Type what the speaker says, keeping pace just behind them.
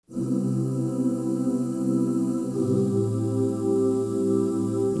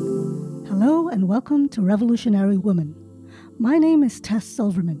welcome to Revolutionary Women. My name is Tess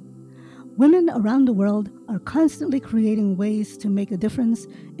Silverman. Women around the world are constantly creating ways to make a difference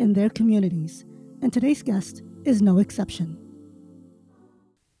in their communities, and today's guest is no exception.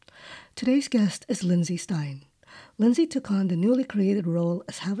 Today's guest is Lindsay Stein. Lindsay took on the newly created role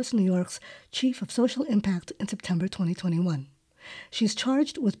as Havas, New York's Chief of Social Impact in September 2021. She's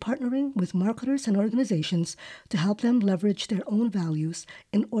charged with partnering with marketers and organizations to help them leverage their own values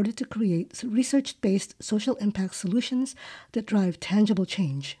in order to create research-based social impact solutions that drive tangible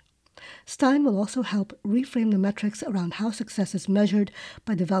change. Stein will also help reframe the metrics around how success is measured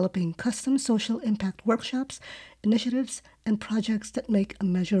by developing custom social impact workshops, initiatives, and projects that make a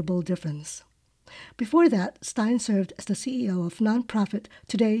measurable difference. Before that, Stein served as the CEO of nonprofit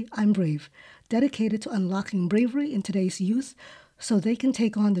Today I'm Brave, dedicated to unlocking bravery in today's youth so they can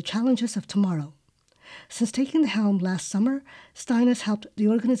take on the challenges of tomorrow. Since taking the helm last summer, Stein has helped the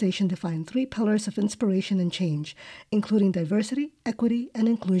organization define 3 pillars of inspiration and change, including diversity, equity and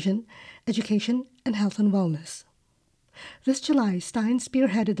inclusion, education, and health and wellness. This July, Stein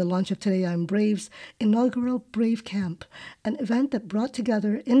spearheaded the launch of Today I'm Brave's inaugural Brave Camp, an event that brought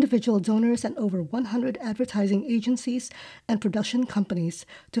together individual donors and over 100 advertising agencies and production companies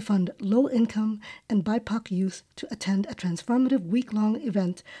to fund low-income and BIPOC youth to attend a transformative week-long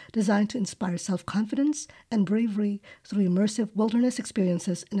event designed to inspire self-confidence and bravery through immersive wilderness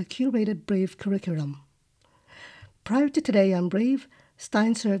experiences in a curated Brave curriculum. Prior to Today I'm Brave,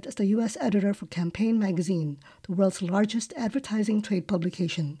 Stein served as the U.S. editor for Campaign magazine, the world's largest advertising trade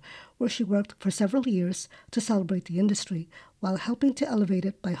publication, where she worked for several years to celebrate the industry while helping to elevate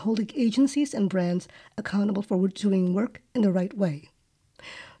it by holding agencies and brands accountable for doing work in the right way.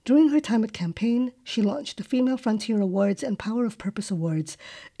 During her time at Campaign, she launched the Female Frontier Awards and Power of Purpose Awards,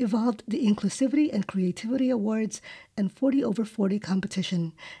 evolved the Inclusivity and Creativity Awards and 40 over 40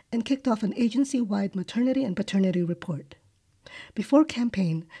 competition, and kicked off an agency-wide maternity and paternity report. Before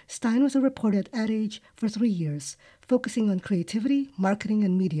Campaign, Stein was a reporter at Ad Age for 3 years, focusing on creativity, marketing,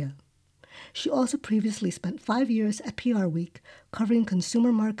 and media. She also previously spent 5 years at PR Week, covering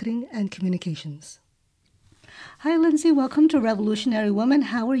consumer marketing and communications. Hi, Lindsay. Welcome to Revolutionary Woman.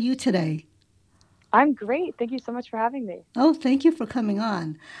 How are you today? I'm great. Thank you so much for having me. Oh, thank you for coming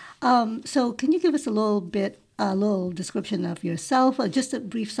on. So can you give us a little description of yourself, just a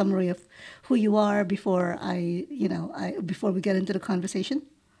brief summary of who you are before before we get into the conversation?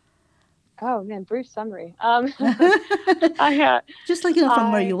 Oh man, brief summary. I, Just like,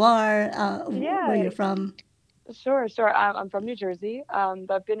 from where I, you are, where yeah, you're from. sure. I'm from New Jersey.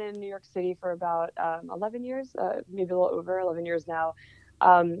 But I've been in New York City for about 11 years, maybe a little over 11 years now.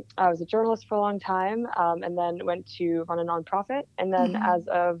 I was a journalist for a long time, and then went to run a nonprofit. And then Mm-hmm. as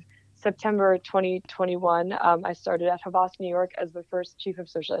of September 2021, I started at Havas, New York, as the first chief of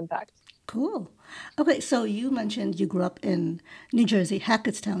social impact. Cool. Okay, so you mentioned you grew up in New Jersey,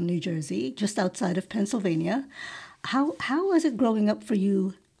 Hackettstown, New Jersey, just outside of Pennsylvania. How was it growing up for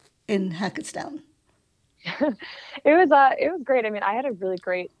you in Hackettstown? It was great. I mean, I had a really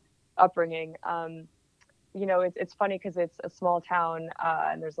great upbringing. It's funny because it's a small town,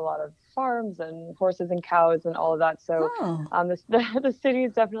 and there's a lot of farms and horses and cows and all of that. So Oh, the city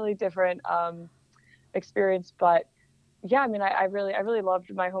is definitely different experience. But yeah, I mean, I really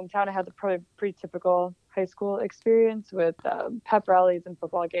loved my hometown. I had the probably pretty typical high school experience with pep rallies and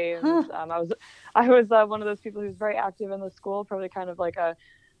football games. huh. I was one of those people who's very active in the school, probably kind of like a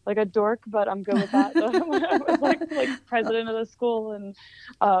dork, but I'm good with that. When I was like president of the school, and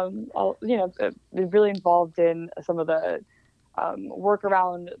really involved in some of the work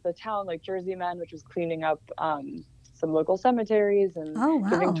around the town, like Jersey Men, which was cleaning up some local cemeteries and Oh,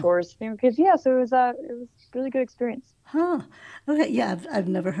 giving wow. tours to young kids. Yeah, so it was a really good experience. Huh. Okay, yeah, I've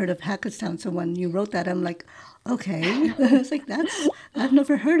never heard of Hackettstown. So when you wrote that, I'm like, okay. It's like I've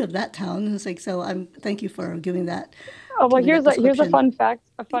never heard of that town. And it's like, so thank you for Oh well, giving that here's a description. fun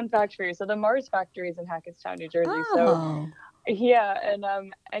fact for you. So the Mars factory is in Hackettstown, New Jersey. So Oh, yeah, and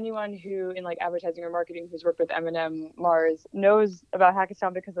anyone who in like advertising or marketing who's worked with M&M Mars knows about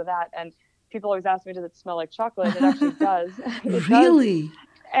Hackettstown because of that. And people always ask me, does it smell like chocolate? It actually does. It does. really?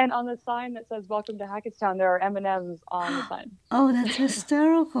 And on the sign that says "Welcome to Hackettstown," there are M&Ms on the sign. Oh, that's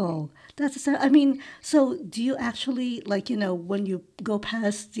hysterical. I mean, so do you actually, like, when you go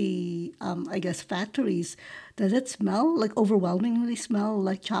past the, I guess, factories, does it smell, like, overwhelmingly smell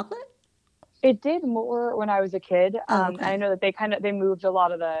like chocolate? It did more when I was a kid. Oh, I okay. know that they moved a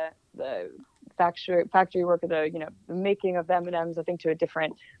lot of the factory work of the making of the M&Ms, I think, to a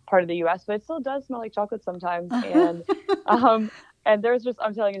different part of the U.S. But it still does smell like chocolate sometimes. Um and there's just,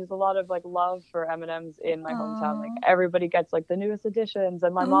 I'm telling you, there's a lot of like love for M&Ms in my hometown. Like Oh, everybody gets like the newest editions,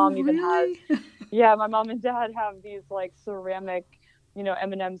 and my oh, mom even has really? Yeah, my mom and dad have these like ceramic,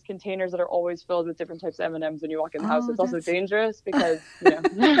 M&Ms containers that are always filled with different types of M&Ms when you walk in the house. Oh, It's also dangerous because,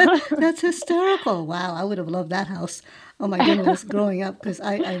 that's hysterical. Wow, I would have loved that house. Oh my goodness, growing up, because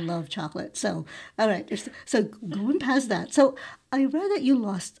I love chocolate. So, all right, so going past that. So, I read that you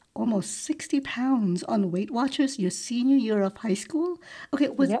lost almost 60 pounds on Weight Watchers your senior year of high school. Okay,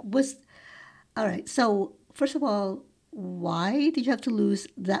 Yep. all right. So, first of all, why did you have to lose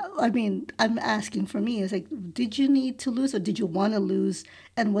that? I mean, I'm asking for me, is like, did you need to lose or did you want to lose?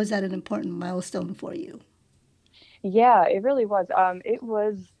 And was that an important milestone for you? Yeah, it really was. It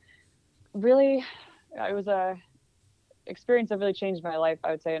was really, it was a experience that really changed my life,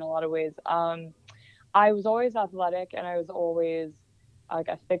 I would say, in a lot of ways. I was always athletic and I was always like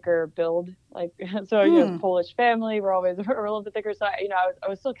a thicker build. Like, so, Polish family, we're a little bit thicker. So, I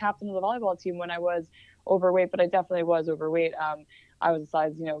was still captain of the volleyball team when I was overweight, but I definitely was overweight. I was a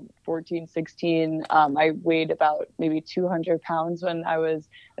size, 14, 16. I weighed about maybe 200 pounds when I was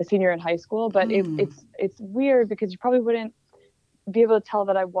a senior in high school, but it's weird because you probably wouldn't be able to tell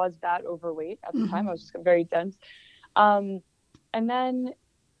that I was that overweight at the time. I was just very dense. Um, and then,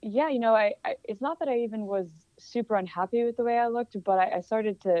 yeah, it's not that I even was super unhappy with the way I looked, but I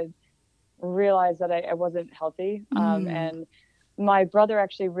started to realize that I wasn't healthy. And my brother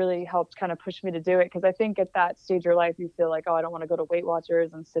actually really helped kind of push me to do it because I think at that stage of your life, you feel like, oh, I don't want to go to Weight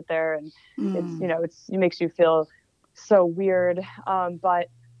Watchers and sit there. And it makes you feel so weird. But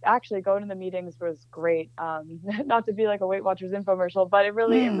actually going to the meetings was great. Not to be like a Weight Watchers infomercial, but it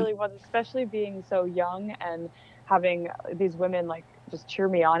really was, especially being so young and having these women like just cheer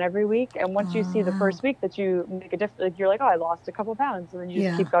me on every week. And once you Oh, see the wow. first week that you make a difference, like you're like, oh, I lost a couple pounds, and then you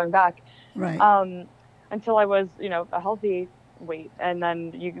just Yeah, keep going back right. um, until I was, a healthy weight, and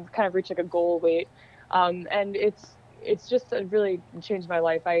then you kind of reach like a goal weight, and it's just really changed my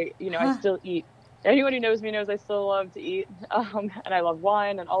life. I Huh. still eat. Anyone who knows me knows I still love to eat, and I love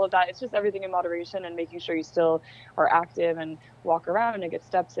wine and all of that. It's just everything in moderation and making sure you still are active and walk around and get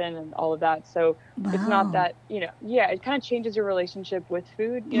steps in and all of that. So it's not Wow. that, yeah, it kind of changes your relationship with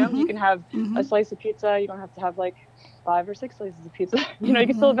food. You can have a slice of pizza. You don't have to have like 5 or 6 slices of pizza. You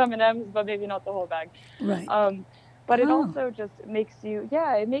can still have M&Ms, but maybe not the whole bag. Right. Um, but it Oh. also just makes you,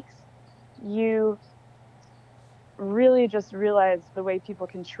 yeah, it makes you really just realize the way people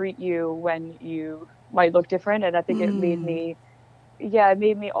can treat you when you might look different. And I think it made me, yeah, it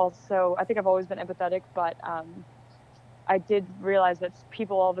made me also, I think I've always been empathetic, but I did realize that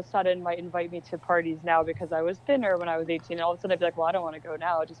people all of a sudden might invite me to parties now because I was thinner when I was 18. And all of a sudden I'd be like, well, I don't want to go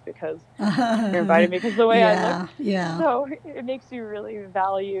now just because you're inviting me because of the way I look. Yeah, yeah. So it makes you really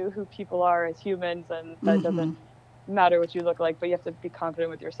value who people are as humans, and that it doesn't matter what you look like, but you have to be confident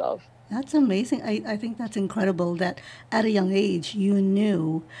with yourself. That's amazing. I think that's incredible that at a young age you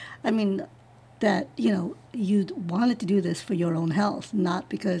knew, I mean, that, you wanted to do this for your own health, not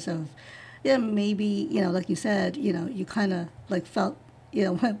because of, yeah, maybe, like you said, you kind of like felt,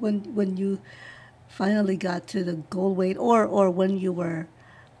 when you finally got to the goal weight or when you were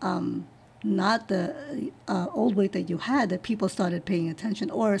not the old weight that you had, that people started paying attention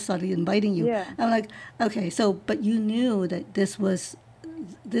or started inviting you. Yeah. I'm like, okay, so, but you knew that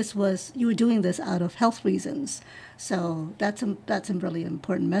you were doing this out of health reasons. So that's a really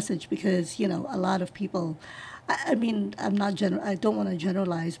important message because, a lot of people, I mean, I don't want to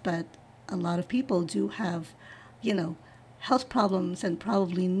generalize, but a lot of people do have, you know, health problems and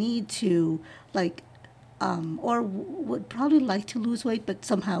probably need to, like, or would probably like to lose weight, but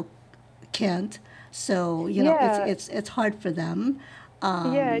somehow can't. So, it's Yeah. it's hard for them.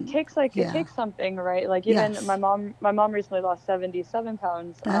 Yeah, it Yeah. takes something, right? Like even Yes. my mom recently lost 77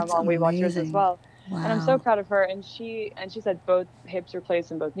 pounds That's on Weight Watchers as amazing. well. And I'm so Wow. proud of her, and she said both hips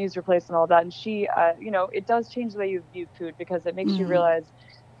replaced and both knees replaced and all that. And she it does change the way you view food because it makes you realize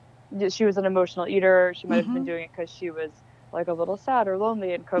that she was an emotional eater. She might have been doing it because she was like a little sad or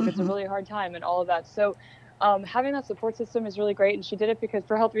lonely, and COVID's a really hard time and all of that. So having that support system is really great, and she did it because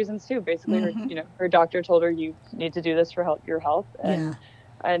for health reasons too. Basically, her doctor told her you need to do this for your health, Yeah.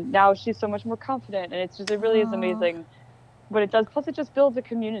 and now she's so much more confident, and it really is Oh, amazing what it does. Plus, it just builds a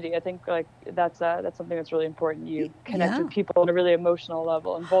community. I think like that's something that's really important. You connect yeah. with people on a really emotional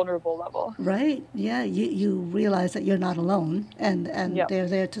level and vulnerable level. Right. Yeah. You realize that you're not alone, and Yep. they're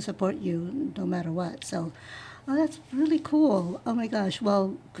there to support you no matter what. So, oh, that's really cool. Oh my gosh.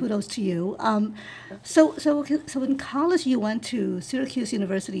 Well, kudos to you. So in college you went to Syracuse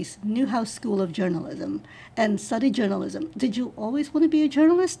University's Newhouse School of Journalism and studied journalism. Did you always want to be a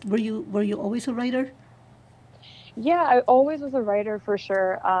journalist? Were you always a writer? Yeah, I always was a writer for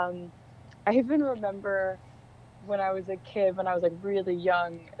sure. I even remember. when I was a kid, when I was like really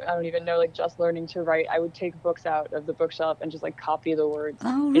young, I don't even know, like just learning to write, I would take books out of the bookshelf and just like copy the words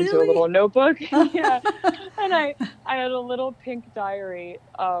Oh, into a little really? notebook. Yeah. And I had a little pink diary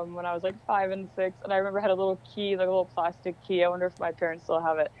when I was like 5 and 6. And I remember I had a little key, like a little plastic key. I wonder if my parents still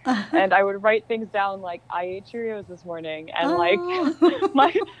have it. And I would write things down like, I ate Cheerios this morning. And like, Oh.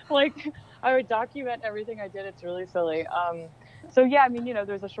 my, like, I would document everything I did. It's really silly. So yeah, I mean,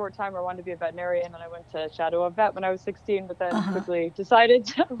 there's a short time where I wanted to be a veterinarian, and I went to shadow a vet when I was 16, but then Uh-huh. quickly decided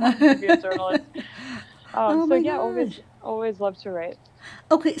I wanted to be a journalist. Oh So my yeah, gosh. always loved to write.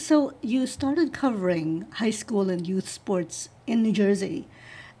 Okay, so you started covering high school and youth sports in New Jersey.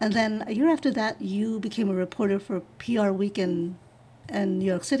 And then a year after that, you became a reporter for PR Week in New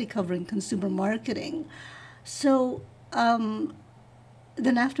York City covering consumer marketing. So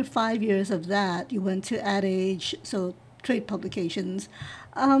then after 5 years of that, you went to Ad Age, so trade publications.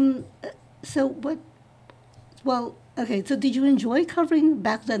 Um, so what, well, okay, so did you enjoy covering,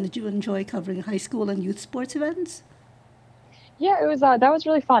 back then, did you enjoy covering high school and youth sports events? Yeah, it was that was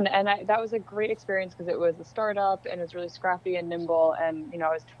really fun, and that was a great experience because it was a startup and it was really scrappy and nimble. And I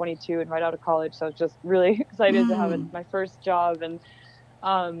was 22 and right out of college, so I was just really excited to have my first job.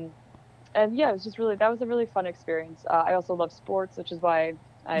 Um, and yeah, it was just really that was a really fun experience. I also love sports, which is why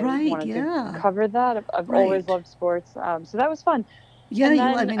I Right, wanted to yeah, cover that. I've always right. loved sports, so that was fun. Yeah, And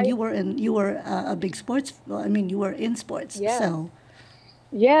I then mean, you were a big sports, well, I mean, you were in sports, yeah, so.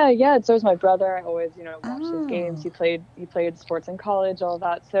 yeah. And so was my brother. I always watched his games. Oh, He played sports in college, all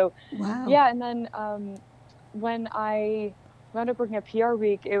that. So wow. yeah, and then when I wound up working at PR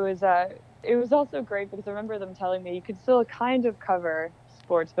Week, it was also great because I remember them telling me you could still kind of cover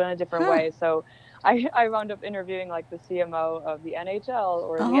sports, but in a different Huh. way. So I wound up interviewing like the CMO of the NHL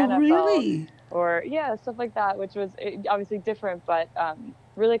or the Oh, NFL, really? or yeah, stuff like that, which was obviously different, but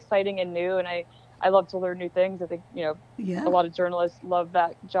really exciting and new. And I love to learn new things. I think a Yeah, lot of journalists love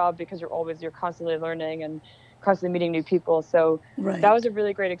that job because you're constantly learning and constantly meeting new people. So that was right. a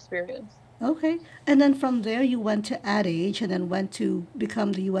really great experience. Okay. And then from there, you went to Ad Age and then went to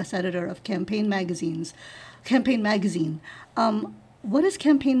become the U.S. editor of Campaign Magazine. What is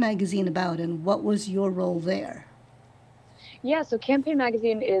Campaign Magazine about, and what was your role there? Yeah, so Campaign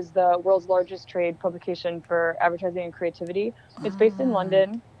Magazine is the world's largest trade publication for advertising and creativity. It's based in Ah,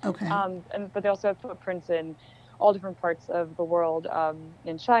 London, okay. but they also have footprints in all different parts of the world,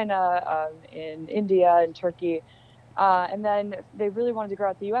 in China, in India, in Turkey, and then they really wanted to grow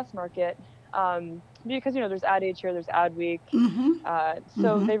out the U.S. market, because there's Ad Age here, there's Ad Week,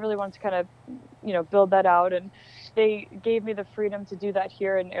 so they really wanted to kind of build that out, and they gave me the freedom to do that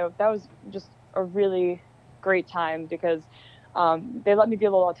here, and that was just a really great time because they let me be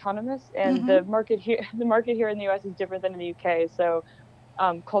a little autonomous, and the market here in the US is different than in the UK. So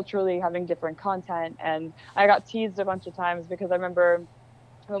culturally having different content, and I got teased a bunch of times because I remember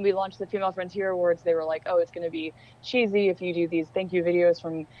when we launched the Female Frontier Awards, they were like, "Oh, it's going to be cheesy if you do these thank you videos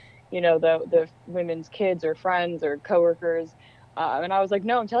from, the women's kids or friends or coworkers." And I was like,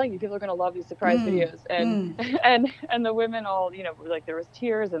 "No, I'm telling you, people are going to love these surprise videos." And and the women all, were like, there was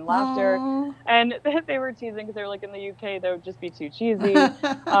tears and laughter, Oh, and they were teasing because they were like, in the UK, they would just be too cheesy,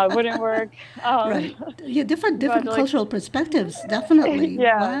 wouldn't work. right. Yeah, different But different like, cultural perspectives, definitely.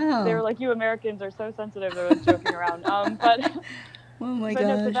 yeah, they were Wow. like, "You Americans are so sensitive." I was joking around, but Oh my but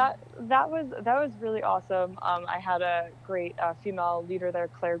no, so gosh. that was really awesome. I had a great female leader there,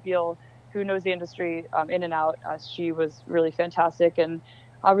 Claire Beal, who knows the industry in and out. She was really fantastic, and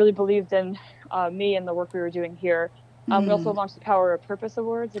really believed in me and the work we were doing here. We also launched the Power of Purpose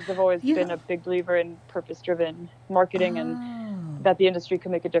Awards because I've always Yeah. been a big believer in purpose-driven marketing and Oh. that the industry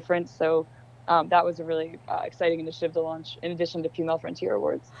can make a difference. So that was a really exciting initiative to launch, in addition to Female Frontier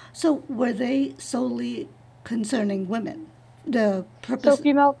Awards. So were they solely concerning women? The So purpose. the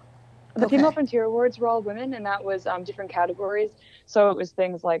Female Okay. Frontier Awards were all women, and that was different categories. So it was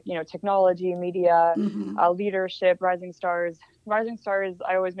things like technology, media, leadership, rising stars. Rising stars,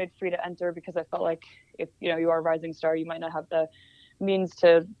 I always made free to enter because I felt like if you are a rising star, you might not have the means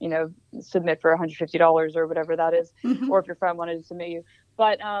to submit for $150 or whatever that is, or if your friend wanted to submit you.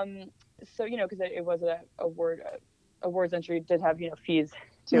 But so because it was a awards entry did have fees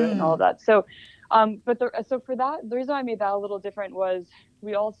to it and all of that. So so for that, the reason I made that a little different was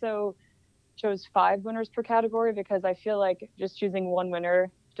we also chose 5 winners per category because I feel like just choosing one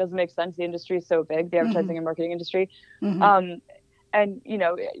winner doesn't make sense. The industry is so big, the advertising and marketing industry. Um, and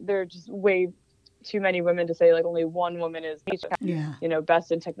there are just way too many women to say like only one woman is each, Yeah.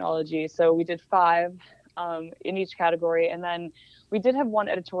 best in technology. So we did 5 in each category, and then we did have one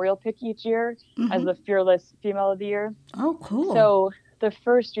editorial pick each year as the fearless female of the year. Oh, cool. So the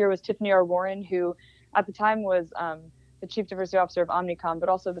first year was Tiffany R. Warren, who at the time was the chief diversity officer of Omnicom, but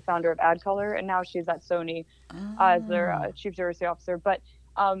also the founder of AdColor, and now she's at Sony as their Oh, chief diversity officer. But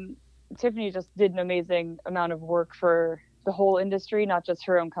Tiffany just did an amazing amount of work for the whole industry, not just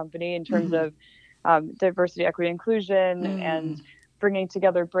her own company, in terms mm-hmm. of diversity, equity, inclusion, and bringing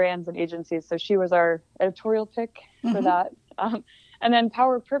together brands and agencies. So she was our editorial pick for Mm-hmm. that. And then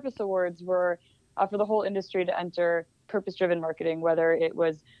Power of Purpose Awards were for the whole industry to enter purpose-driven marketing, whether it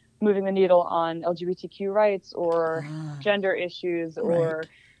was moving the needle on LGBTQ rights or Ah, gender issues right. or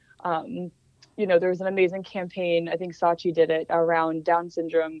um, there was an amazing campaign. I think Saatchi did it around Down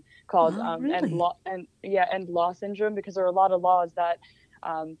syndrome called Oh, really? End Law syndrome, because there are a lot of laws that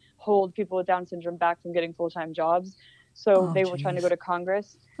hold people with Down syndrome back from getting full-time jobs. So Oh, they were trying to go geez. to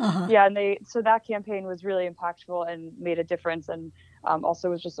Congress. Uh-huh. Yeah, and so that campaign was really impactful and made a difference, and also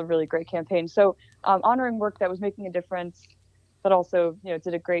was just a really great campaign. So honoring work that was making a difference, but also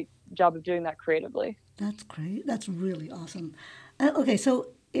did a great job of doing that creatively. That's great. That's really awesome. Okay, so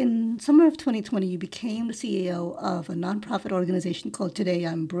in summer of 2020, you became the CEO of a nonprofit organization called Today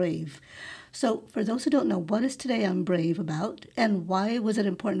I'm Brave. So, for those who don't know, what is Today I'm Brave about, and why was it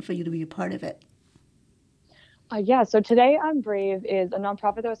important for you to be a part of it? Yeah, so Today I'm Brave is a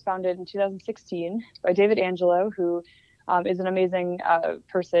nonprofit that was founded in 2016 by David Angelo, who is an amazing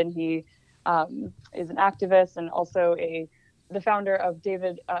person. He is an activist and also the founder of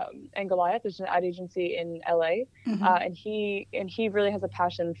David and Goliath, which is an ad agency in LA. And he really has a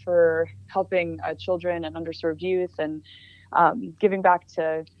passion for helping children and underserved youth and giving back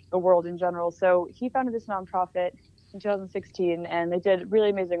to the world in general. So he founded this nonprofit in 2016, and they did really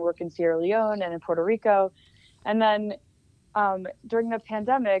amazing work in Sierra Leone and in Puerto Rico. And then during the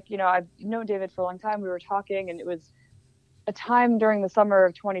pandemic, I've known David for a long time. We were talking, and it was a time during the summer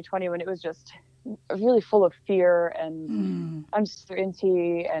of 2020 when it was just really full of fear and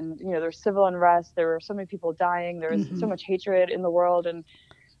uncertainty, and there's civil unrest. There were so many people dying. There was so much hatred in the world,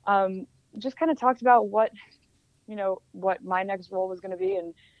 and just kind of talked about what my next role was going to be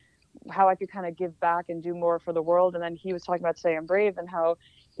and how I could kind of give back and do more for the world. And then he was talking about Today I'm Brave and how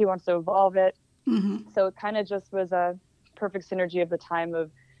he wants to evolve it. So it kind of just was a perfect synergy of the time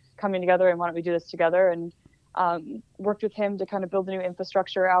of coming together and why don't we do this together, and worked with him to kind of build a new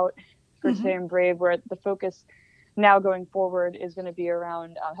infrastructure out for Today I'm Brave, where the focus now going forward is going to be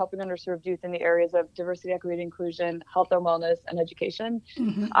around helping underserved youth in the areas of diversity, equity, inclusion, health and wellness, and education.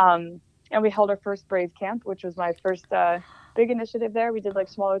 And we held our first Brave Camp, which was my first big initiative there. We did like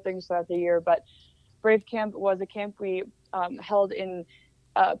smaller things throughout the year, but Brave Camp was a camp we held in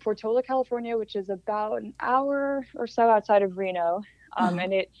Portola, California, which is about an hour or so outside of Reno.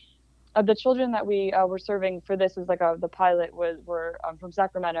 And the children that we were serving for this is like the pilot were from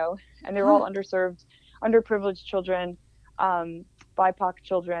Sacramento, and they were all Huh. underserved, underprivileged children, BIPOC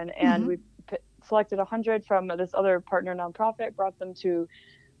children, and we selected 100 from this other partner nonprofit, brought them to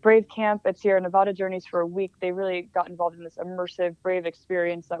Brave Camp at Sierra Nevada Journeys for a week. They really got involved in this immersive Brave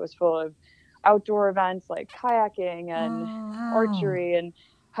experience that was full of outdoor events like kayaking and Oh, wow. archery and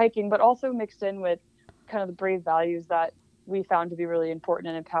hiking, but also mixed in with kind of the Brave values that we found to be really important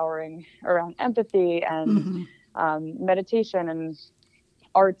and empowering around empathy and meditation and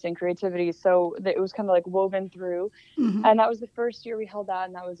arts and creativity. So that it was kind of like woven through. And that was the first year we held that,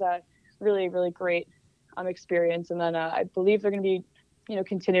 and that was a really, really great experience. And then I believe they're going to be,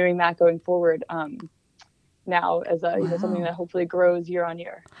 continuing that going forward now as something Wow. that hopefully grows year on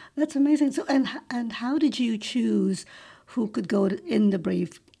year. That's amazing. So, and how did you choose who could go in the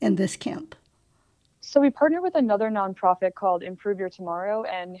Brave in this camp? So we partnered with another nonprofit called Improve Your Tomorrow,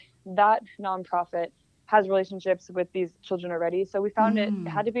 and that nonprofit has relationships with these children already. So we found it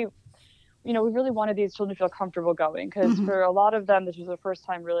had to be, we really wanted these children to feel comfortable going, because for a lot of them, this was their first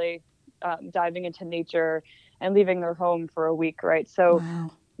time really diving into nature and leaving their home for a week, right? So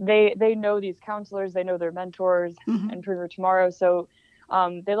Wow. they know these counselors, they know their mentors, Improve Your Tomorrow. So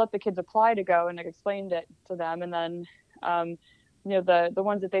they let the kids apply to go, and I explained it to them, and then the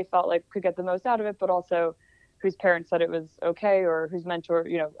ones that they felt like could get the most out of it, but also whose parents said it was okay, or whose mentor,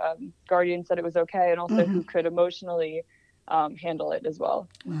 guardian said it was okay, and also who could emotionally handle it as well.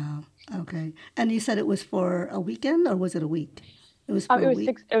 Wow. Okay. And you said it was for a weekend, or was it a week? It was for It a was week.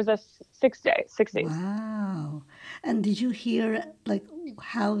 six. It was a 6 day, 6 days. Wow. And did you hear like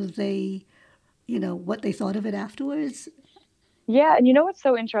how they, what they thought of it afterwards? Yeah, and what's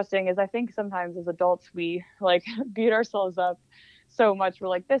so interesting is I think sometimes as adults we like beat ourselves up so much. We're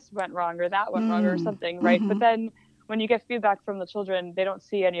like, this went wrong or that went wrong or something, right? But then when you get feedback from the children, they don't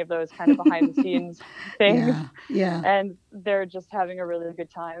see any of those kind of behind the scenes things, Yeah. Yeah. and they're just having a really good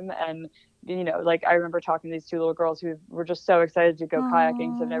time. And like I remember talking to these two little girls who were just so excited to go kayaking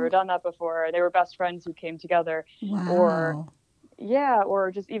because they've never Oh, done that before. And they were best friends who came together, or wow. yeah,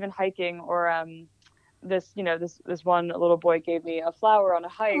 or just even hiking, or this one little boy gave me a flower on a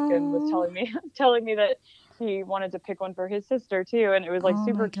hike and was Oh, telling me that he wanted to pick one for his sister too, and it was like oh my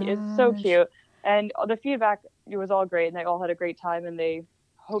super cute. It's so gosh. cute, and the feedback, it was all great, and they all had a great time, and they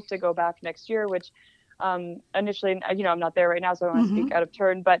hope to go back next year, which initially, I'm not there right now, so I don't want to Mm-hmm. speak out of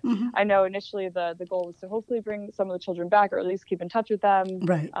turn, but Mm-hmm. I know initially the goal was to hopefully bring some of the children back, or at least keep in touch with them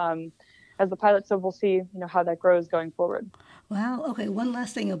Right. as the pilot. So we'll see, how that grows going forward. Wow. Okay. One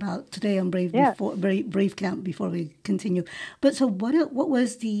last thing about today on Yeah. Brave Camp before we continue. But so what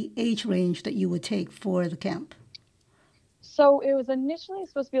was the age range that you would take for the camp? So it was initially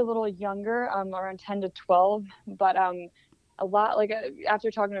supposed to be a little younger, around 10 to 12, but a lot, like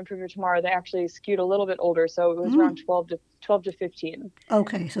after talking to Improver Tomorrow, they actually skewed a little bit older, so it was around 12 to 15.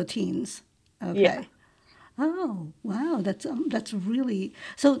 Okay, so teens. Yeah. Okay. Oh, wow. That's really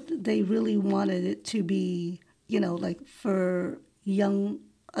so they really wanted it to be, like for young,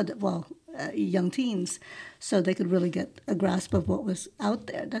 young teens, so they could really get a grasp of what was out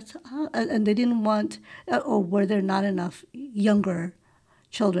there. And they didn't want, or were there not enough younger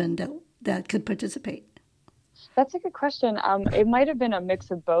children that could participate? That's a good question. It might have been a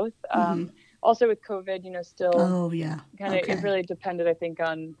mix of both. Also with COVID, still Oh, yeah. kind of, it Okay. really depended, I think,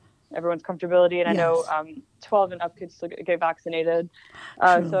 on everyone's comfortability. And I know Yes. 12 and up could still get vaccinated.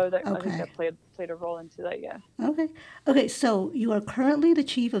 True. So that, I think Okay. that played a role into that. Yeah. Okay. Okay. So you are currently the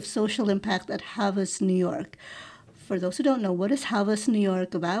chief of social impact at Havas, New York. For those who don't know, what is Havas, New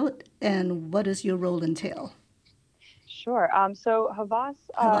York about, and what does your role entail? Sure. So Havas,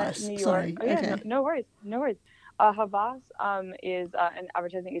 Havas. New York. Sorry. Oh yeah, no, Okay. no worries, no worries. Havas is an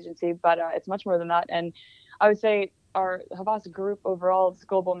advertising agency, but it's much more than that. And I would say our Havas group overall, its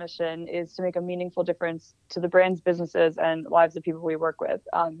global mission is to make a meaningful difference to the brands, businesses, and lives of people we work with,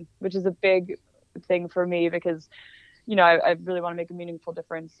 which is a big thing for me because I really want to make a meaningful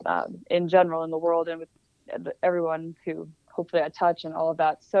difference in general in the world and with everyone who hopefully I touch and all of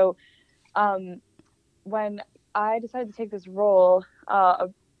that. So um, when I decided to take this role, I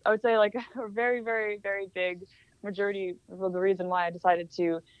would say like a very, very, very big majority of the reason why I decided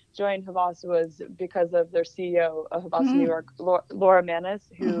to join Havas was because of their CEO of Havas New York, Laura Manis,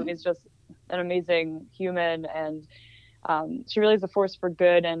 who is just an amazing human, and she really is a force for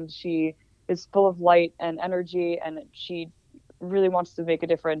good, and she is full of light and energy, and she really wants to make a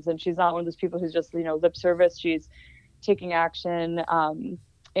difference. And she's not one of those people who's just lip service. She's taking action.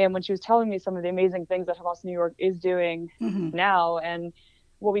 And when she was telling me some of the amazing things that Havas New York is doing now, and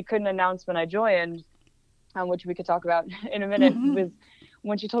what we couldn't announce when I joined, which we could talk about in a minute, was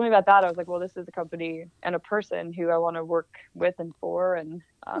when she told me about that, I was like, well, this is a company and a person who I want to work with and for, and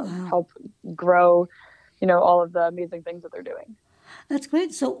Wow. help grow, all of the amazing things that they're doing. That's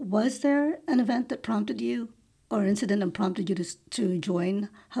great. So, was there an event that prompted you, or incident that prompted you to join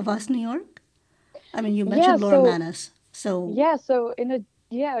Havas, New York? I mean, you Yeah. mentioned Laura So Manis. So, yeah. So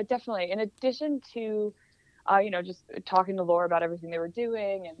yeah, definitely. In addition to just talking to Laura about everything they were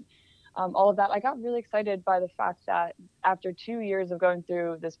doing and all of that, I got really excited by the fact that after 2 years of going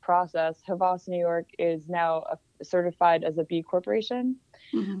through this process, Havas New York is now certified as a B Corporation,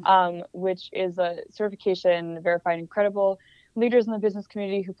 which is a certification verifying credible leaders in the business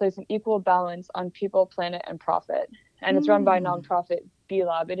community who place an equal balance on people, planet, and profit. And it's run by a nonprofit, B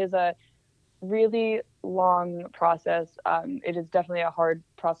Lab. It is a really long process. It is definitely a hard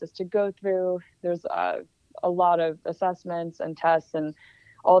process to go through. There's a lot of assessments and tests and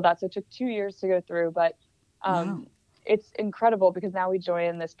all of that. So it took 2 years to go through, but wow. um, it's incredible because now we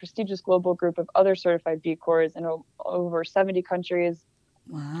join this prestigious global group of other certified B Corps in over 70 countries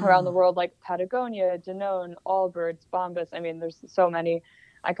around the Wow. world, like Patagonia, Danone, Allbirds, Bombas. I mean, there's so many.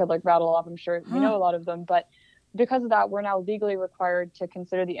 I could like rattle off. I'm sure you Huh. know a lot of them, but because of that, we're now legally required to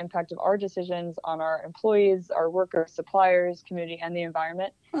consider the impact of our decisions on our employees, our workers, suppliers, community, and the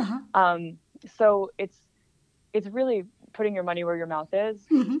environment. Uh huh. Um, so it's really putting your money where your mouth is,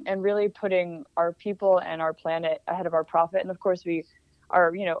 and really putting our people and our planet ahead of our profit. And of course, we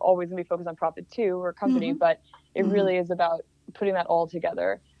are always going to be focused on profit too. We're a company, but it really is about putting that all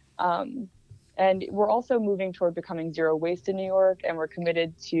together. Um, and we're also moving toward becoming zero waste in New York, and we're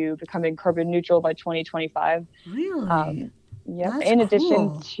committed to becoming carbon neutral by 2025. Really? Um, yep. That's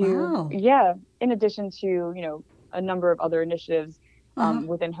cool. Wow. In addition to a number of other initiatives Uh huh.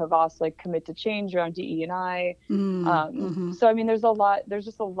 within Havas, like Commit to Change around DE and I. So I mean, there's a lot. There's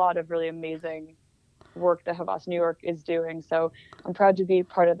just a lot of really amazing work that Havas New York is doing. So I'm proud to be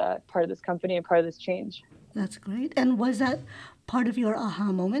part of this company and part of this change. That's great. And was that part of your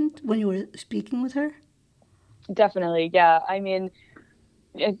aha moment when you were speaking with her? Definitely, yeah. I mean,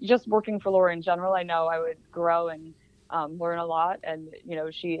 just working for Laura in general, I know I would grow and learn a lot. And,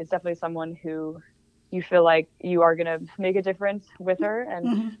 she is definitely someone who you feel like you are going to make a difference with her. And,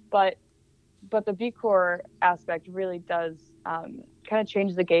 Mm-hmm. but, but the B Corps aspect really does kind of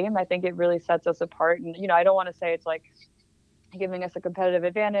change the game. I think it really sets us apart. And, I don't want to say it's like giving us a competitive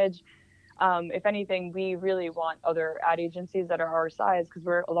advantage. If anything, we really want other ad agencies that are our size, because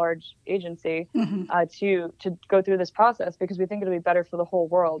we're a large agency, Mm-hmm. to go through this process, because we think it'll be better for the whole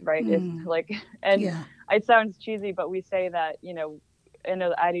world, right? If like, and Yeah. it sounds cheesy, but we say that, I know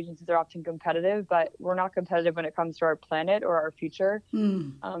the ad agencies are often competitive, but we're not competitive when it comes to our planet or our future. Mm.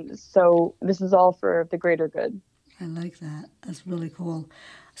 So this is all for the greater good. I like that. That's really cool.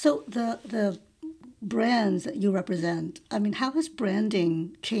 So the brands that you represent, I mean, how has branding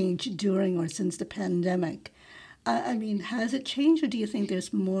changed during or since the pandemic? I mean, has it changed, or do you think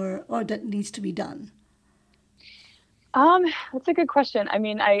there's more or that needs to be done? Um, that's a good question. I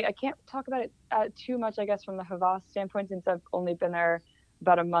mean, I can't talk about it too much, I guess, from the Havas standpoint, since I've only been there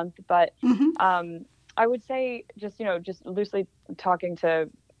about a month. But Mm-hmm. I would say, just loosely talking to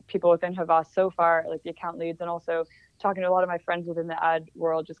people within Havas so far, like the account leads, and also talking to a lot of my friends within the ad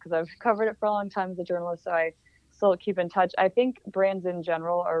world, just because I've covered it for a long time as a journalist, so I still keep in touch. I think brands in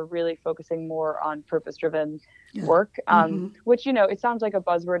general are really focusing more on purpose-driven Yeah. work, Mm-hmm. which, it sounds like a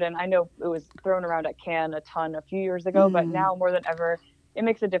buzzword, and I know it was thrown around at Cannes a ton a few years ago, but Mm. now more than ever, it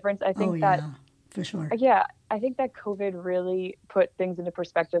makes a difference. I Oh think that, yeah, for sure. yeah, I think that COVID really put things into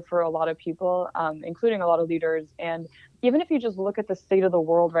perspective for a lot of people, including a lot of leaders. And even if you just look at the state of the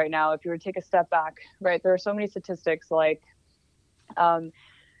world right now, if you were to take a step back, right, there are so many statistics like, um,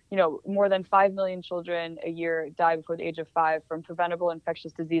 more than 5 million children a year die before the age of 5 from preventable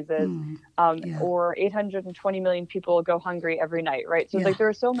infectious diseases, Mm. Yeah. or 820 million people go hungry every night, right? So it's Yeah. like there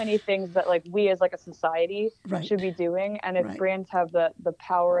are so many things that like we as like a society should Right. be doing. And if Right. brands have the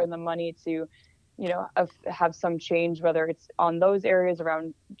power and the money to, have some change, whether it's on those areas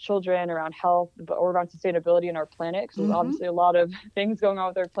around children, around health, or around sustainability in our planet, because there's Mm-hmm. obviously a lot of things going on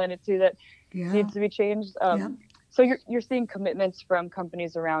with our planet too that Yeah. needs to be changed. Yeah. So you're seeing commitments from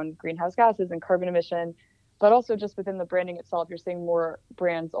companies around greenhouse gases and carbon emission, but also just within the branding itself, you're seeing more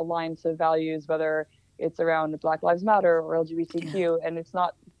brands aligned to values, whether it's around Black Lives Matter or Yeah. LGBTQ, and it's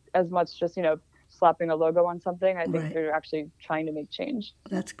not as much just slapping a logo on something. I think Right. they're actually trying to make change.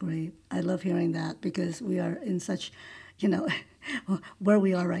 That's great. I love hearing that because we are in such, you know, where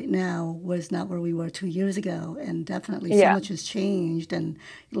we are right now was not where we were 2 years ago. And definitely so Yeah, much has changed and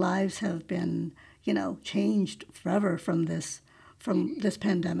lives have been, changed forever from this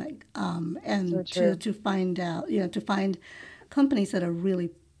pandemic. so And true. to find out, to find companies that are really,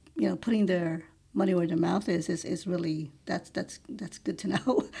 putting their money where their mouth is really, that's good to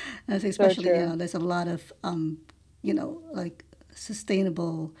know. As So especially, true. there's a lot of, like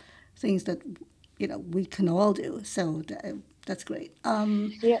sustainable things that we can all do. So that's great.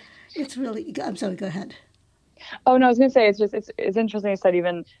 Yeah. It's really. I'm sorry. Go ahead. Oh no, I was gonna say it's interesting you said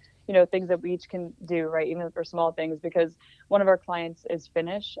even things that we each can do, right, even for small things, because one of our clients is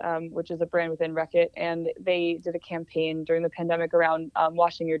Finnish, which is a brand within Reckitt, and they did a campaign during the pandemic around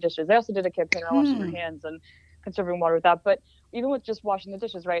washing your dishes. They also did a campaign around washing your Hmm. hands and conserving water with that. But even with just washing the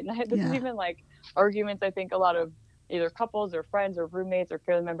dishes, right, and this is Yeah. even like arguments I think a lot of either couples or friends or roommates or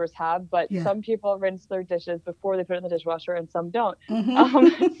family members have, but Yeah. some people rinse their dishes before they put it in the dishwasher and some don't.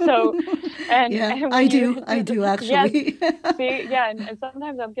 So Mm-hmm. and Yeah, when I you do. I do the, do yes, actually. see, yeah, and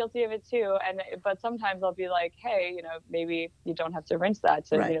sometimes I'm guilty of it too. But sometimes I'll be like, hey, maybe you don't have to rinse that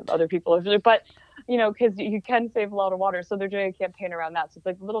to, Right. other people. But, because you can save a lot of water. So they're doing a campaign around that. So it's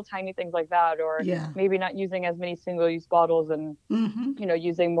like little tiny things like that, or Yeah. maybe not using as many single-use bottles and, Mm-hmm.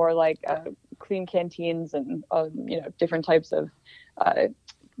 using more like clean canteens and, different types of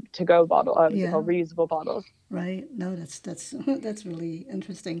to-go bottle, what's it Yeah. called, reusable bottles. Right. No, that's that's really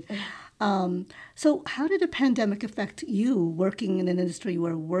interesting. Um, so, how did the pandemic affect you working in an industry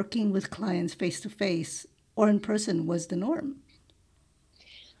where working with clients face to face or in person was the norm?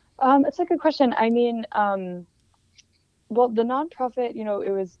 It's a good question. I mean, well, the nonprofit,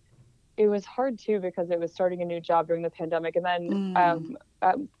 it was hard too because it was starting a new job during the pandemic, and then Mm.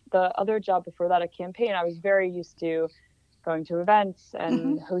 the other job before that, a campaign. I was very used to going to events Mm-hmm.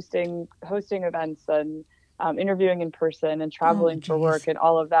 and hosting events and interviewing in person and Oh, traveling for work geez. and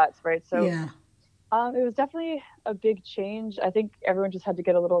all of that, right? So Yeah. it was definitely a big change. I think everyone just had to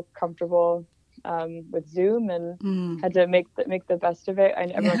get a little comfortable with Zoom, and Mm. had to make the best of it.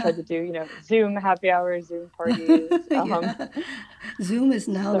 And everyone Yeah. tried to do, Zoom happy hours, Zoom parties. Yeah. Zoom is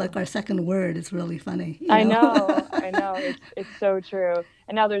now So like our second word. It's really funny, I know, it's so true.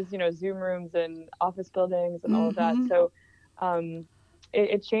 And now there's, Zoom rooms and office buildings and all of that. Mm-hmm. So um,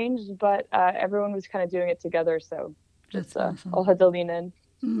 it changed, but everyone was kind of doing it together. So That's just awesome. all had to lean in.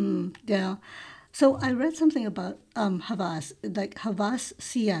 Mm, yeah. So I read something about Havas, like Havas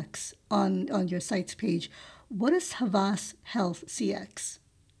CX on your site's page. What is Havas Health CX?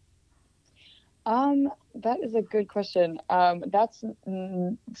 That is a good question.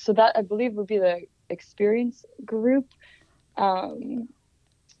 So that I believe would be the experience group. Um,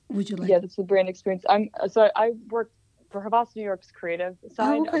 Would you like? yeah, that's the brand experience. I work for Havas New York's creative Oh,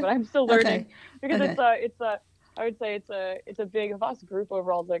 side, okay. but I'm still Okay. learning because Okay. I would say it's a big Havas group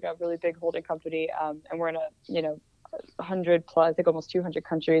overall. It's like a really big holding company, and we're in a 100 plus, I think almost 200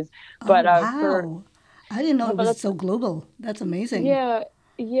 countries. Oh, But wow. I didn't know it but was that's so global. That's amazing. yeah,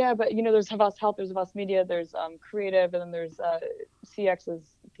 yeah. But there's Havas Health, there's Havas Media, there's creative, and then there's CX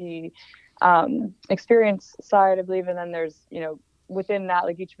is the experience side, I believe, and then there's within that,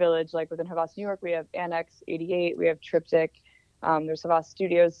 like each village, like within Havas New York, we have Annex 88, we have Triptych, there's Havas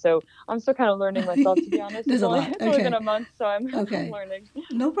Studios. So I'm still kind of learning myself, to be honest. There's It's a only lot. it's only been Okay. a month, so I'm Okay. learning.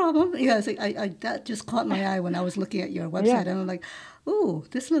 No problem. Yes, I that just caught my eye when I was looking at your Yeah. website, and I'm like, "Ooh,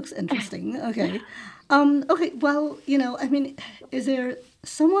 this looks interesting." Okay, okay. Well, I mean, is there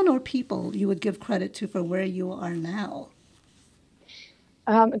someone or people you would give credit to for where you are now?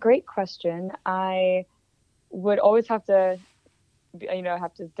 A great question. I would always have to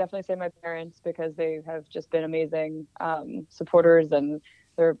have to definitely say my parents, because they have just been amazing supporters, and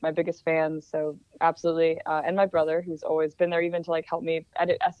they're my biggest fans. So absolutely, and my brother, who's always been there, even to like help me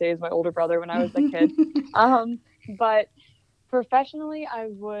edit essays. My older brother, when I was a kid. But professionally, I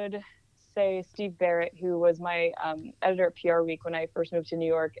would say Steve Barrett, who was my editor at PR Week when I first moved to New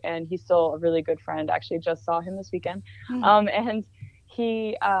York, and he's still a really good friend. Actually, just saw him this weekend, and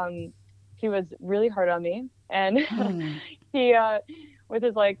he he was really hard on me, and Hmm. he with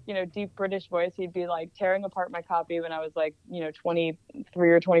his like deep British voice, he'd be like tearing apart my copy when I was like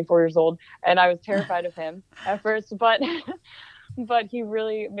 23 or 24 years old, and I was terrified of him at first, but but he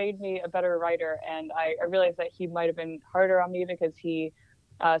really made me a better writer, and I realized that he might have been harder on me because he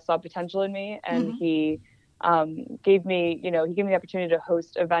saw potential in me, and he gave me he gave me the opportunity to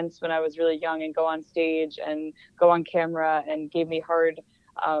host events when I was really young and go on stage and go on camera, and gave me hard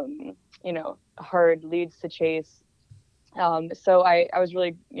leads to chase. So I was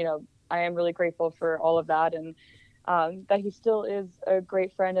really, I am really grateful for all of that, and that he still is a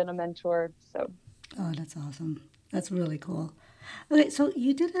great friend and a mentor. So Oh, that's awesome. That's really cool. Okay, so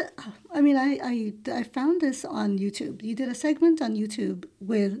you did a, I mean, I found this on YouTube. You did a segment on YouTube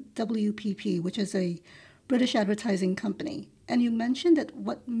with WPP, which is a British advertising company. And you mentioned that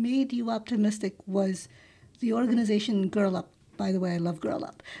what made you optimistic was the organization Girl Up. By the way, I love Girl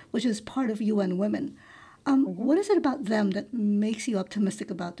Up, which is part of UN Women. mhm. What is it about them that makes you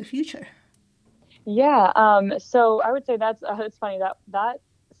optimistic about the future? Yeah. So I would say it's funny that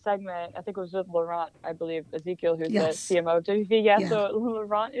segment, I think it was with Laurent, I believe, Ezekiel, who's the Yes. CMO of WV. Yeah. Yeah. So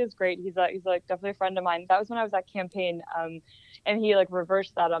Laurent is great. He's like definitely a friend of mine. That was when I was at Campaign. And he like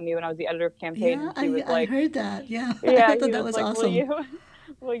reversed that on me when I was the editor of Campaign, Yeah, and he was I like, heard that. Yeah, I yeah, thought he that was was like, will awesome. you,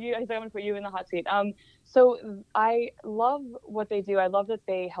 will you, he's like, I'm gonna put you in the hot seat. So I love what they do. I love that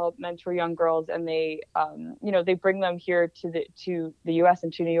they help mentor young girls, and they bring them here to the US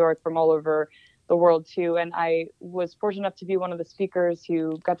and to New York from all over the world too. And I was fortunate enough to be one of the speakers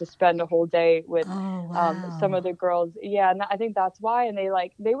who got to spend a whole day with Oh, some wow. of the girls. Yeah, and I think that's why. And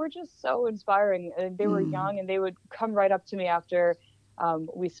they were just so inspiring. And they were Mm. young, and they would come right up to me after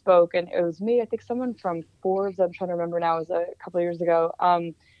we spoke, and it was me, I think someone from Forbes, I'm trying to remember now, it was a couple of years ago.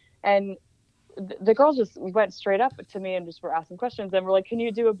 And the girls just went straight up to me and just were asking questions, and were like, can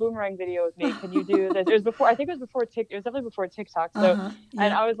you do a boomerang video with me? Can you do this? It was before, I think it was before it was definitely before TikTok. So, Uh-huh.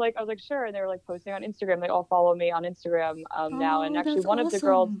 and Yeah. I was like, sure. And they were like posting on Instagram. They all follow me on Instagram now. And Oh, actually that's one of the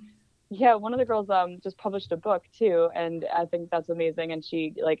girls, awesome. yeah, one of the girls just published a book too, and I think that's amazing. And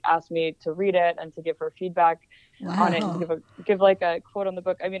she like asked me to read it and to give her feedback on it, and Wow. give like a quote on the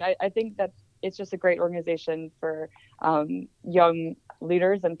book. I mean, I think that it's just a great organization for young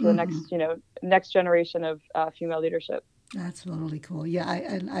leaders, and for the Mm-hmm. next generation of female leadership. That's really cool. Yeah,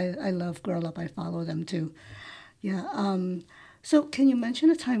 I love Girl Up. I follow them too. Yeah. So can you mention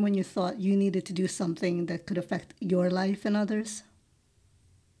a time when you thought you needed to do something that could affect your life and others?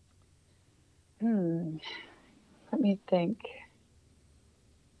 Hmm. Let me think.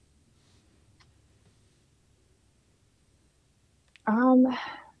 Um,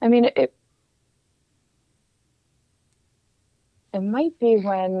 I mean, It might be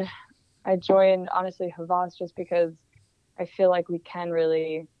when I joined, honestly, Havas, just because I feel like we can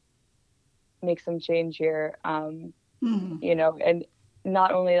really make some change here. Mm-hmm. And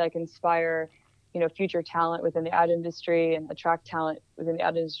not only like inspire, future talent within the ad industry and attract talent within the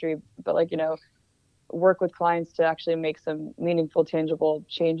ad industry, but like, work with clients to actually make some meaningful, tangible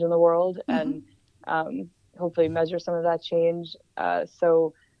change in the world Mm-hmm. and hopefully measure some of that change.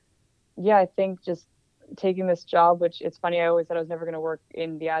 So yeah, I think just taking this job, which it's funny, I always said I was never going to work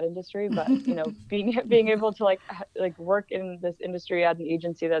in the ad industry, but being able to like work in this industry at an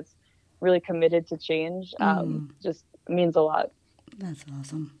agency that's really committed to change, Mm, just means a lot. that's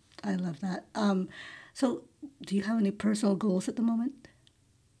awesome. I love that. So, do you have any personal goals at the moment?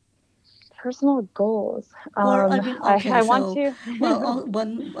 Personal goals. Or, I mean, okay, I want so, to.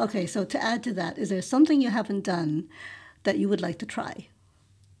 well, okay, so to add to that, is there something you haven't done that you would like to try?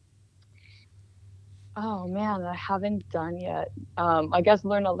 Oh man, I haven't done yet. I guess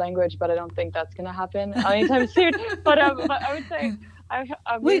learn a language, but I don't think that's gonna happen anytime soon. But I would say,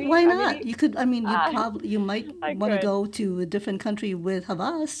 Wait, maybe, why not? maybe, You could, I mean, uh, you might I want to could. go to a different country with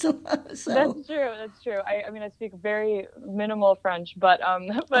Havas. That's So, true. That's true. I mean, I speak very minimal French, but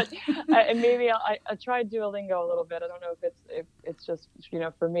and maybe I tried Duolingo a little bit. I don't know if it's just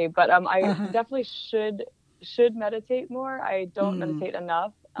for me, but I uh-huh. definitely should meditate more. I don't Mm, meditate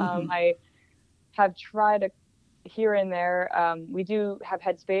enough. mm-hmm. I have tried here and there. We do have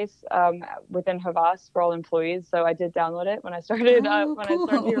Headspace within Havas for all employees, so I did download it Oh, when I started here a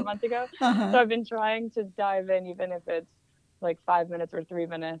cool. month ago. Uh-huh. So I've been trying to dive in, even if it's like 5 minutes or 3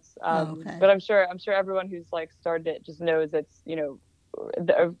 minutes. But Okay. I'm sure everyone who's like started it just knows it's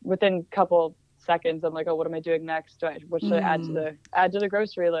within a couple seconds I'm like, oh, what am I doing next? What should I Mm, add to the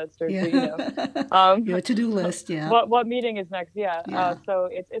grocery list, or yeah. to um, Your to-do list, yeah. what meeting is next? Yeah. Yeah. So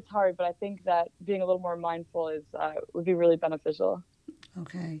it's hard, but I think that being a little more mindful is would be really beneficial.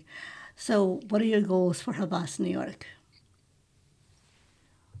 Okay. So, what are your goals for Havas, New York?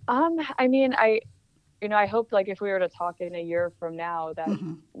 I mean, I hope like if we were to talk in a year from now that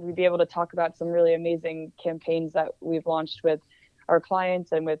Mm-hmm. we'd be able to talk about some really amazing campaigns that we've launched with our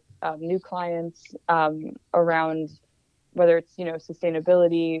clients and with new clients around whether it's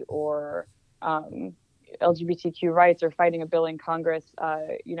sustainability or um, LGBTQ rights or fighting a bill in Congress.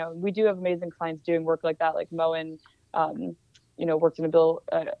 We do have amazing clients doing work like that, like Moen. Um, Worked in a bill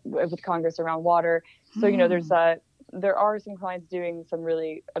with Congress around water. So there are some clients doing some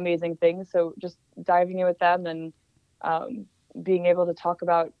really amazing things. So just diving in with them and um, being able to talk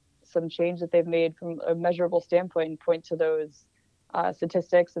about some change that they've made from a measurable standpoint and point to those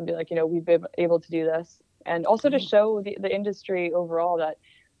statistics and be like, we've been able to do this. And also to Cool. show the industry overall that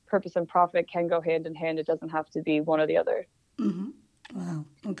purpose and profit can go hand in hand. It doesn't have to be one or the other. Mm-hmm. Wow.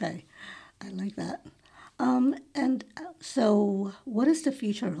 Okay. I like that. And so, what does the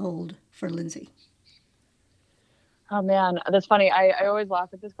future hold for Lindsay? Oh man, that's funny. I always laugh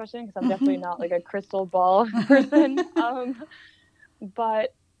at this question because I'm definitely not like a crystal ball person.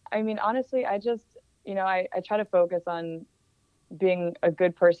 But I mean, honestly, I just, I try to focus on being a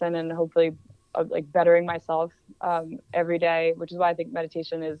good person and hopefully like bettering myself every day, which is why I think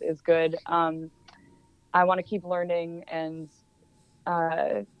meditation is good. I want to keep learning and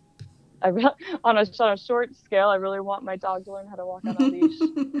uh, I really, on a short scale, I really want my dog to learn how to walk on a leash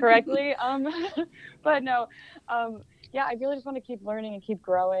correctly. But no, um, yeah, I really just want to keep learning and keep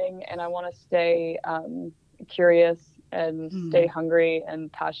growing, and I want to stay curious and stay hungry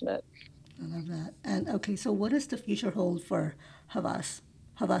and passionate. I love that. And okay, so what does the future hold for Havas,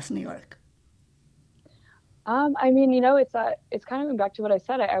 New York? I mean, it's kind of going back to what I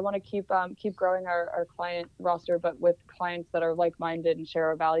said. I want to keep growing our client roster, but with clients that are like minded and share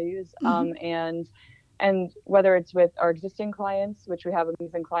our values. And whether it's with our existing clients, which we have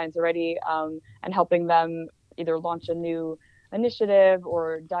amazing clients already, and helping them either launch a new initiative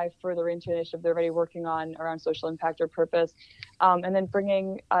or dive further into an initiative they're already working on around social impact or purpose, and then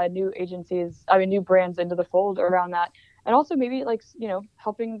bringing new brands into the fold around that, and also maybe like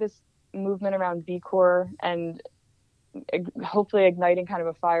helping this movement around B Corps and hopefully igniting kind of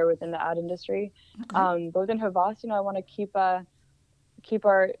a fire within the ad industry. Okay. But within Havas, I want to keep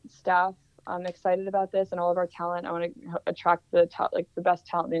our staff excited about this and all of our talent. I want to attract the best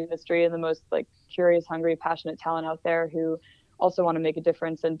talent in the industry and the most like curious, hungry, passionate talent out there who also want to make a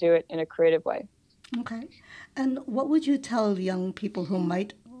difference and do it in a creative way. Okay. And what would you tell young people who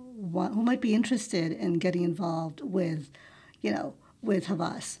might be interested in getting involved with, with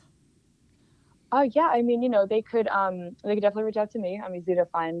Havas? Oh yeah, I mean, they could definitely reach out to me. I'm easy to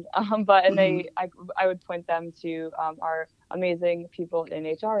find. But and I would point them to our amazing people in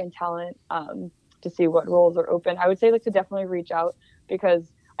HR and talent. to see what roles are open. I would say like to definitely reach out,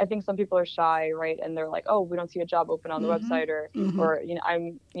 because I think some people are shy, right? And they're like, oh, we don't see a job open on the Mm-hmm. website, Mm-hmm. or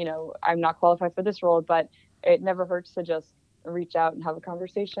I'm not qualified for this role. But it never hurts to just reach out and have a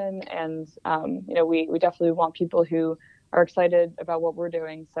conversation. And we definitely want people who are excited about what we're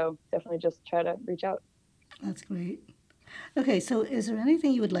doing. So definitely just try to reach out. That's great. Okay, so is there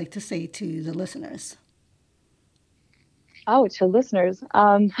anything you would like to say to the listeners? Oh, to listeners,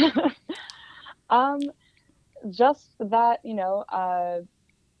 um, just that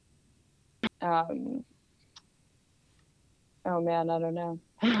um, oh man, I don't know.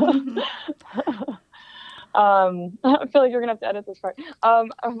 Mm-hmm. I feel like you're gonna have to edit this part.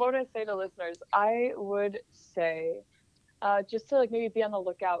 What would I say to listeners? I would say just to like maybe be on the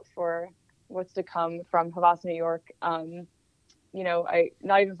lookout for what's to come from Havas, New York. I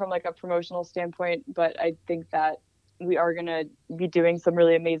not even from like a promotional standpoint, but I think that we are gonna be doing some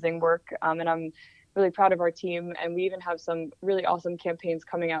really amazing work, and I'm really proud of our team. And we even have some really awesome campaigns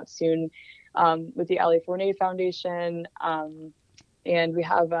coming out soon with the Ali Fournier Foundation, and we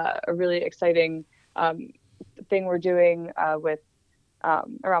have a really exciting um, thing we're doing with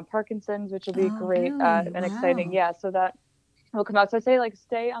around Parkinson's, which will be Oh, great really? and exciting. Wow. Yeah, so that will come out. So I say like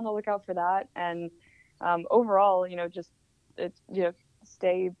stay on the lookout for that, and overall, just it's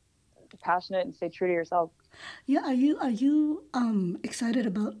stay passionate and stay true to yourself. Yeah, are you excited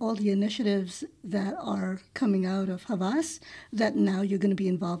about all the initiatives that are coming out of Havas that now you're going to be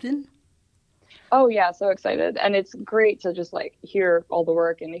involved in? Oh yeah, so excited, and it's great to just like hear all the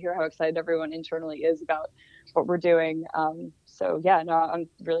work and hear how excited everyone internally is about what we're doing. So yeah, no, I'm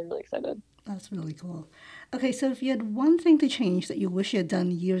really really excited. That's really cool. Okay, so if you had one thing to change that you wish you had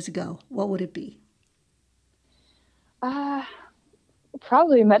done years ago, what would it be? Uh,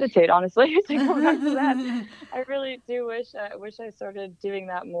 Probably meditate, honestly. To go back to that, I really do wish I started doing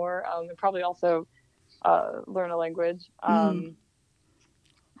that more, and probably also learn a language. Mm.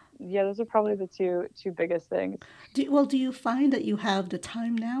 Yeah, those are probably the two biggest things. Do you find that you have the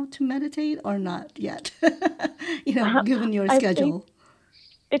time now to meditate or not yet? Given your I think schedule.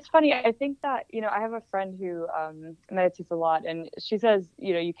 it's funny. I think that I have a friend who meditates a lot, and she says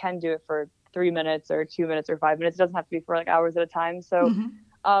you can do it for 3 minutes or 2 minutes or 5 minutes. It doesn't have to be for like hours at a time. So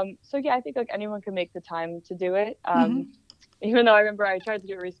Mm-hmm. so yeah, I think like anyone can make the time to do it. Mm-hmm. Even though I remember I tried to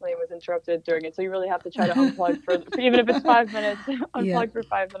do it recently and was interrupted during it. So you really have to try to unplug for even if it's 5 minutes, Yeah. unplug for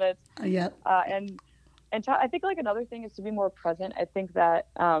 5 minutes. Yeah. And I think like another thing is to be more present. I think that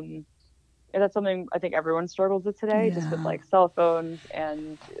and that's something I think everyone struggles with today, just with Yeah. like cell phones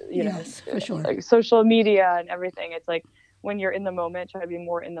and Yes, for sure. like social media and everything. It's like when you're in the moment, try to be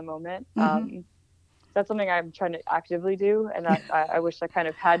more in the moment. Mm-hmm. That's something I'm trying to actively do, and that I wish I kind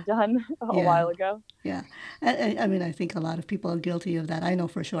of had done a Yeah. while ago. Yeah. I mean, I think a lot of people are guilty of that. I know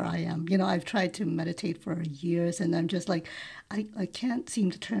for sure I am. I've tried to meditate for years and I'm just like, I can't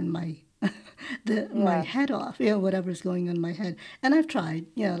seem to turn my Yeah, head off, whatever's going on in my head. And I've tried,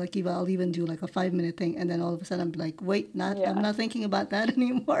 like even I'll even do like a 5 minute thing and then all of a sudden I'm like, wait, I'm yeah, not thinking about that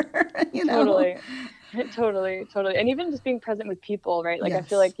anymore, you know? totally, totally, totally. And even just being present with people, right? Like I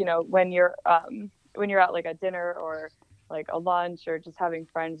feel Yes. like when you're at like a dinner or like a lunch or just having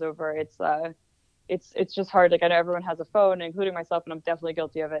friends over, it's just hard. Like I know everyone has a phone, including myself, and I'm definitely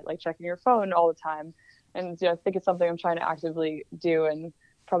guilty of it. Like checking your phone all the time, and I think it's something I'm trying to actively do, and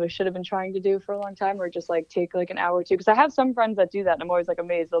probably should have been trying to do for a long time, or just like take like an hour or two. Because I have some friends that do that, and I'm always like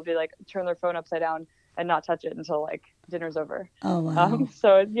amazed. They'll be like turn their phone upside down and not touch it until like dinner's over. Oh, wow.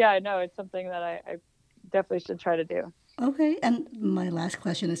 So yeah, I know it's something that I definitely should try to do. Okay. And my last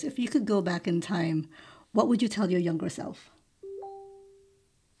question is if you could go back in time, what would you tell your younger self?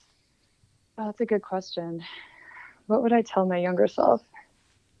 Oh, that's a good question. What would I tell my younger self?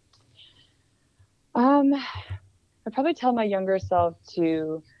 I'd probably tell my younger self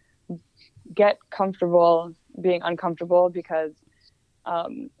to get comfortable being uncomfortable, because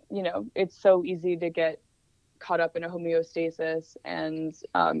it's so easy to get caught up in a homeostasis, and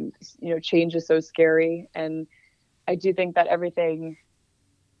change is so scary. And I do think that everything,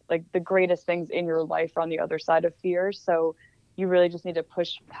 like the greatest things in your life, are on the other side of fear. So you really just need to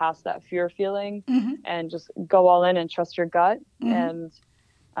push past that fear feeling Mm-hmm. and just go all in and trust your gut. Mm-hmm.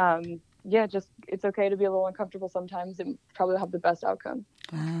 And yeah, just it's okay to be a little uncomfortable sometimes, and probably have the best outcome.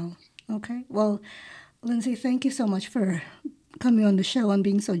 Wow. Okay. Well, Lindsay, thank you so much for coming on the show and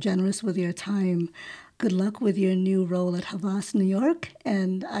being so generous with your time. Good luck with your new role at Havas, New York.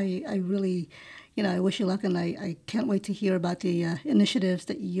 And I really, I wish you luck and I can't wait to hear about the initiatives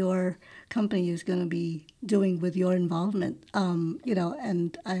that your company is going to be doing with your involvement.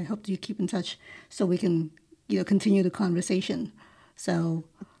 And I hope you keep in touch so we can, continue the conversation. So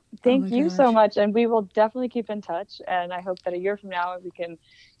Oh my Thank you so gosh. much. And we will definitely keep in touch. And I hope that a year from now we can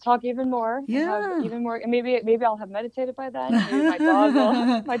talk even more and have Yeah. even more. And maybe I'll have meditated by then. And maybe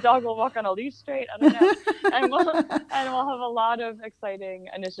my dog will walk on a leash straight. I don't know. And we'll have a lot of exciting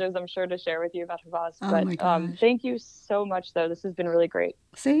initiatives, I'm sure, to share with you about Havas. Oh But my gosh. thank you so much, though. This has been really great.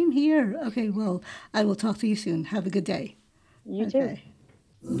 Same here. Okay, well, I will talk to you soon. Have a good day. You too. Okay.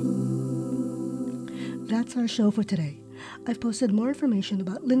 That's our show for today. I've posted more information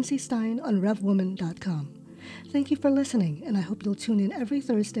about Lindsay Stein on RevWoman.com. Thank you for listening, and I hope you'll tune in every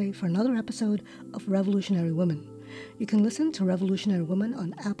Thursday for another episode of Revolutionary Woman. You can listen to Revolutionary Woman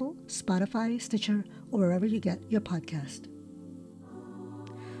on Apple, Spotify, Stitcher, or wherever you get your podcast.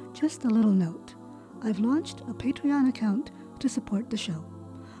 Just a little note. I've launched a Patreon account to support the show.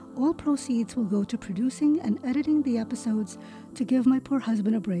 All proceeds will go to producing and editing the episodes to give my poor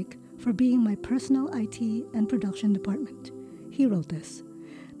husband a break for being my personal IT and production department. He wrote this.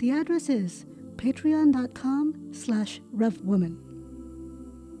 The address is patreon.com/revwoman.